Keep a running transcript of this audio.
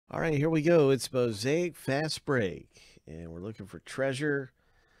All right, here we go. It's Mosaic Fast Break, and we're looking for treasure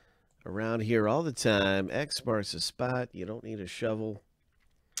around here all the time. X marks the spot. You don't need a shovel,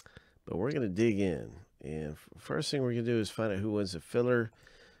 but we're going to dig in. And first thing we're going to do is find out who wins the filler.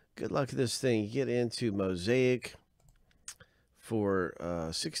 Good luck with this thing. You get into Mosaic for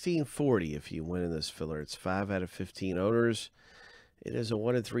 $16.40 if you win in this filler. It's 5 out of 15 owners. It is a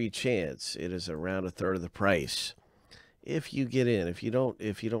 1 in 3 chance. It is around a third of the price. If you get in, if you don't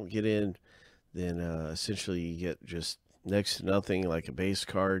get in, then essentially you get just next to nothing, like a base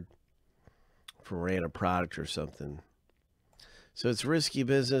card from a random product or something. So it's risky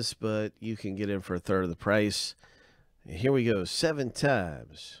business, but you can get in for a third of the price. And here we go, 7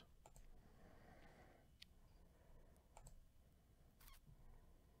 times.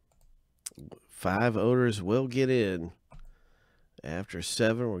 Five owners will get in. After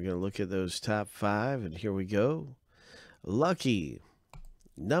 7, we're going to look at those top 5, and here we go. Lucky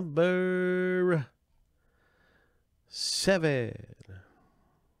number 7.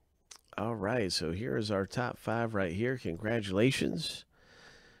 All right, so here is our top 5 right here. Congratulations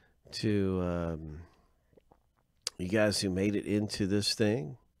to you guys who made it into this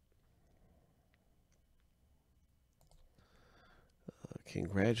thing.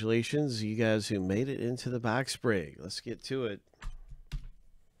 Congratulations, you guys who made it into the box break. Let's get to it.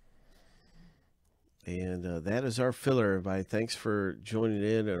 And that is our filler, everybody. Thanks for joining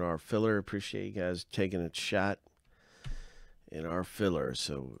in our filler. Appreciate you guys taking a shot in our filler.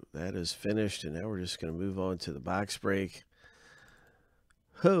 So that is finished, and now we're just going to move on to the box break.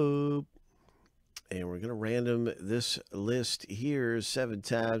 Hope. And we're going to random this list here 7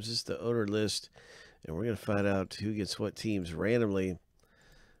 times. This is the owner list, and we're going to find out who gets what teams randomly.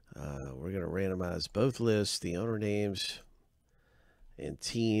 We're going to randomize both lists, the owner names and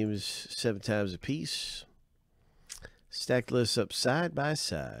teams 7 times a piece. Stack lists up side by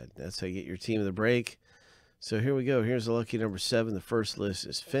side. That's how you get your team of the break. So here we go. Here's the lucky number 7. The first list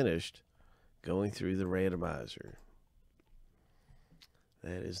is finished. Going through the randomizer.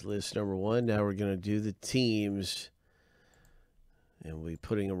 That is list number 1. Now we're going to do the teams. And we'll be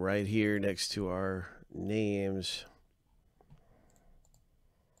putting them right here next to our names.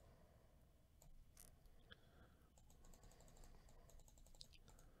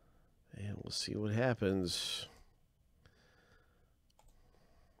 And we'll see what happens.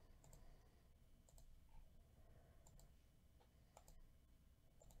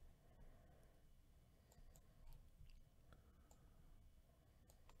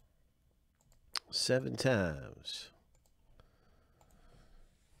 Seven times.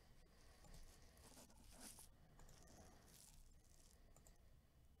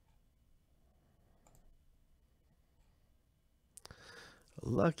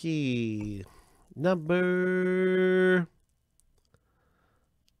 Lucky number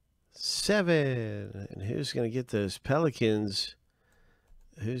 7. And who's going to get those Pelicans?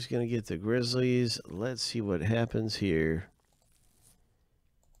 Who's going to get the Grizzlies? Let's see what happens here.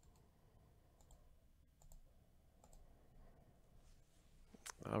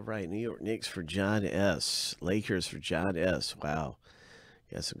 All right, New York Knicks for John S. Lakers for John S. Wow.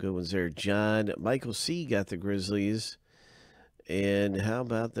 Got some good ones there. Michael C. got the Grizzlies. And how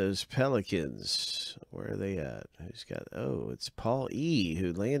about those Pelicans? Where are they at? Who's got? Oh, it's Paul E.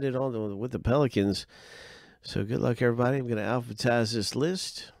 who landed on with the Pelicans. So good luck, everybody. I'm going to alphabetize this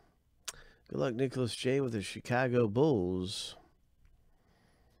list. Good luck, Nicholas J. with the Chicago Bulls.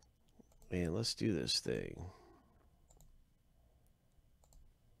 And let's do this thing.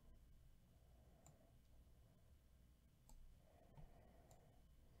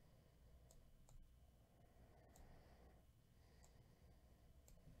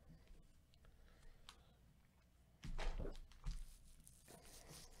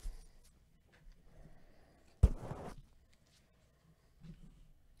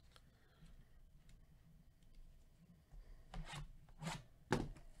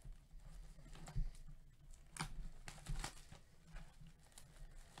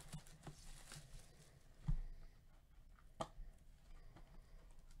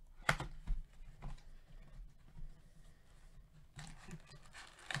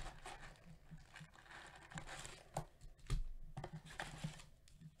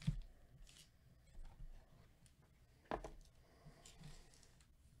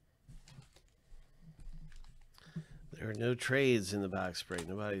 There are no trades in the box break.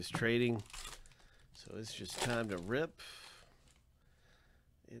 Nobody's trading. So it's just time to rip.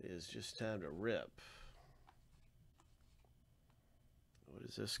 It is just time to rip. What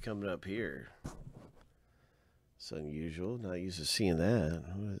is this coming up here? It's unusual. Not used to seeing that.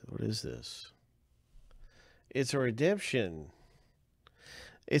 What is this? It's a redemption.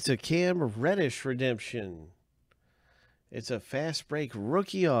 It's a Cam Reddish redemption. It's a fast break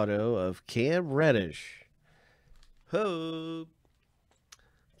rookie auto of Cam Reddish. Ho!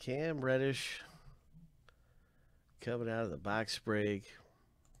 Cam Reddish coming out of the box break.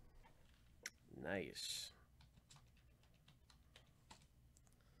 Nice.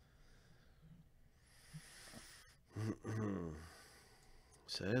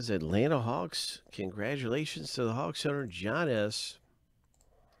 So that's Atlanta Hawks. Congratulations to the Hawks owner, John S.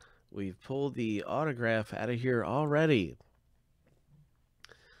 We've pulled the autograph out of here already.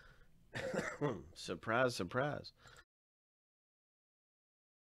 Surprise, surprise.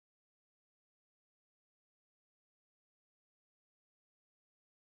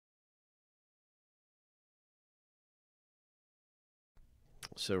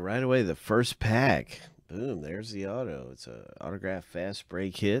 So right away, the first pack. Boom, there's the auto. It's an autograph fast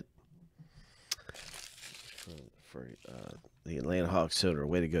break hit for the Atlanta Hawks owner.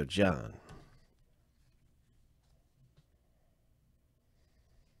 Way to go, John.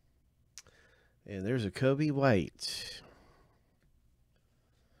 And there's a Kobe White.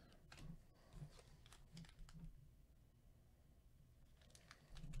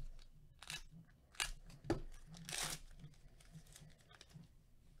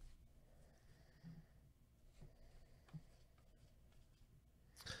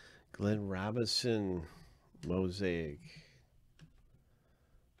 Glenn Robinson, Mosaic.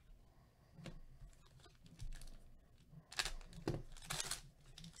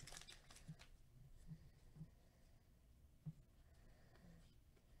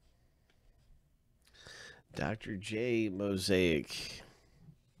 Dr. J, Mosaic.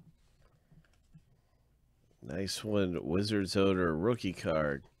 Nice one. Wizards owner rookie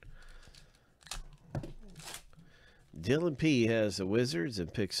card. Dylan P has the Wizards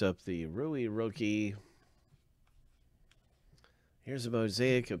and picks up the Rui rookie. Here's a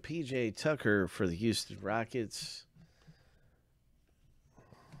Mosaic of PJ Tucker for the Houston Rockets.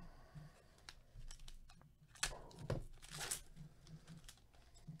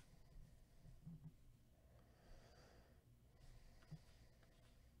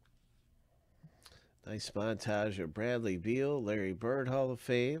 Nice montage of Bradley Beal, Larry Bird Hall of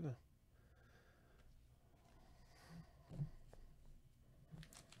Fame.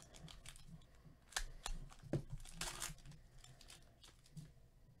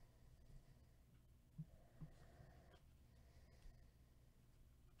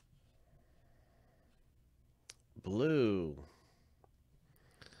 Blue.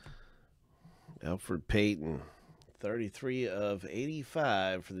 Alfred Payton. 33 of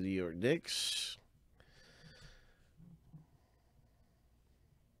 85 for the New York Knicks.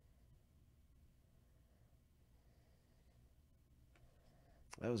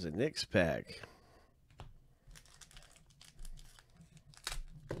 That was a Knicks pack.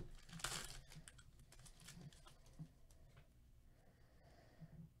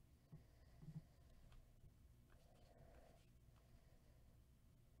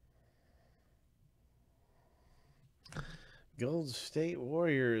 Golden State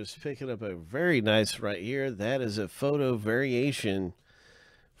Warriors picking up a very nice right here. That is a photo variation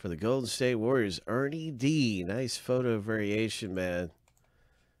for the Golden State Warriors. Ernie D. Nice photo variation, man.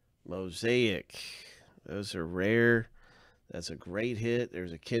 Mosaic. Those are rare. That's a great hit.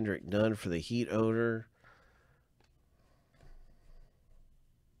 There's a Kendrick Nunn for the Heat owner.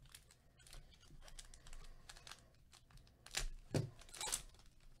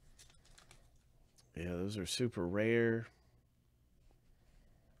 Yeah, those are super rare.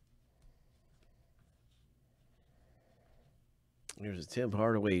 Here's a Tim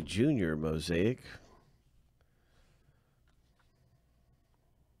Hardaway Jr. Mosaic.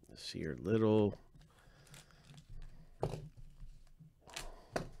 Sear Little.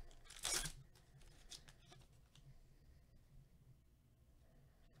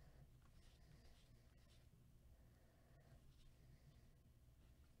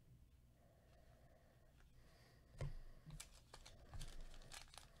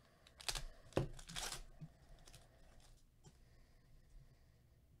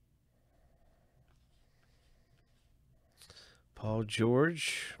 Paul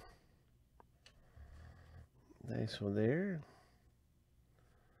George. Nice one there.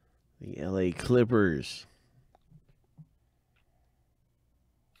 The LA Clippers.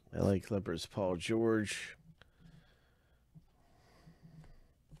 LA Clippers, Paul George.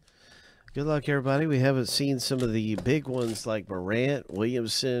 Good luck, everybody. We haven't seen some of the big ones like Morant,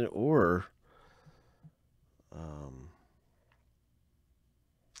 Williamson, or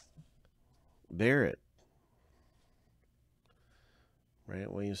Barrett.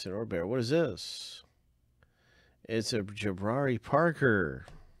 Morant, Williamson, or Barrett. What is this? It's a Jabari Parker.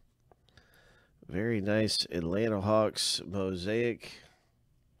 Very nice Atlanta Hawks Mosaic.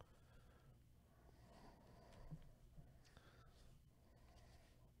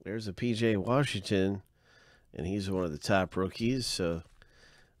 There's a PJ Washington, and he's one of the top rookies. So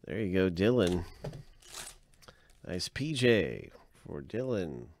there you go, Dylan. Nice PJ for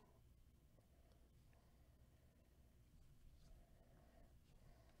Dylan.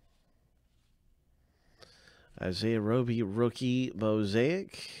 Isaiah Roby rookie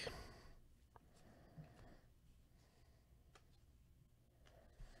Mosaic.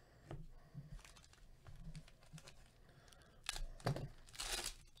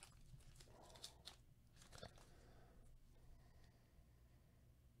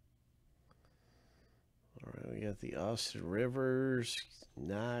 All right, we got the Austin Rivers,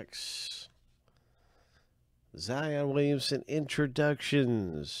 Knox, Zion Williamson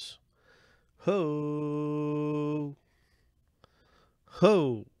introductions. Ho!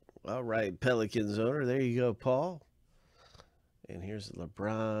 Ho! All right, Pelicans owner. There you go, Paul. And here's the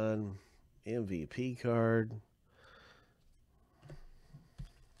LeBron MVP card.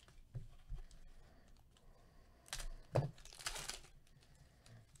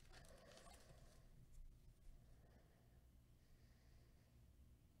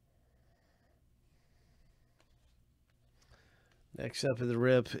 Next up in the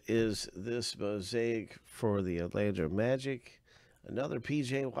rip is this Mosaic for the Orlando Magic. Another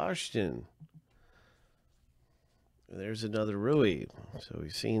PJ Washington. There's another Rui. So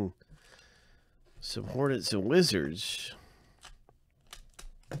we've seen some Hornets and Wizards.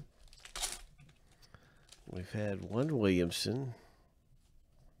 We've had one Williamson.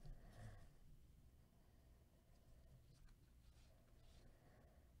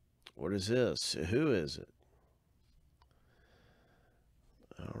 What is this? Who is it?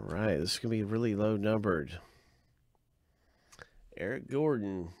 All right, this is going to be really low numbered. Eric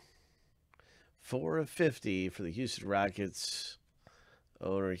Gordon, 4 of 50 for the Houston Rockets.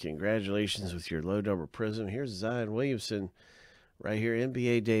 Owner, congratulations with your low number prism. Here's Zion Williamson right here,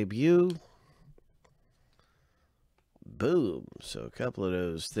 NBA debut. Boom. So a couple of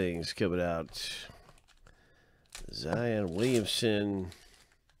those things coming out. Zion Williamson.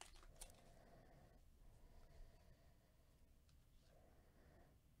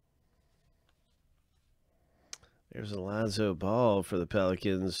 There's Alonzo Ball for the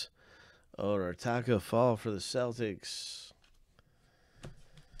Pelicans. Owner Taco Fall for the Celtics.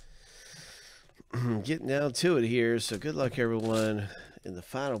 Getting down to it here, so good luck, everyone, in the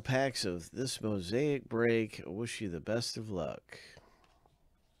final packs of this Mosaic break. I wish you the best of luck.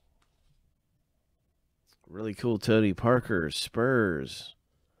 Really cool Tony Parker, Spurs.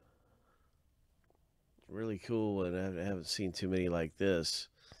 Really cool, and I haven't seen too many like this.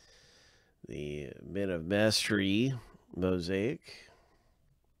 The Men of Mastery Mosaic.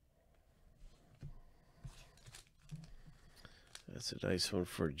 That's a nice one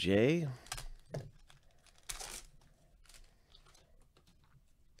for Jay.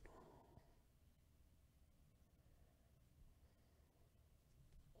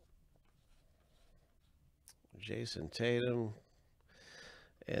 Jason Tatum.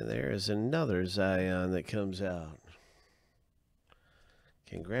 And there is another Zion that comes out.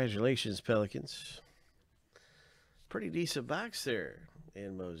 Congratulations, Pelicans. Pretty decent box there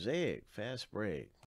in Mosaic. Fast break.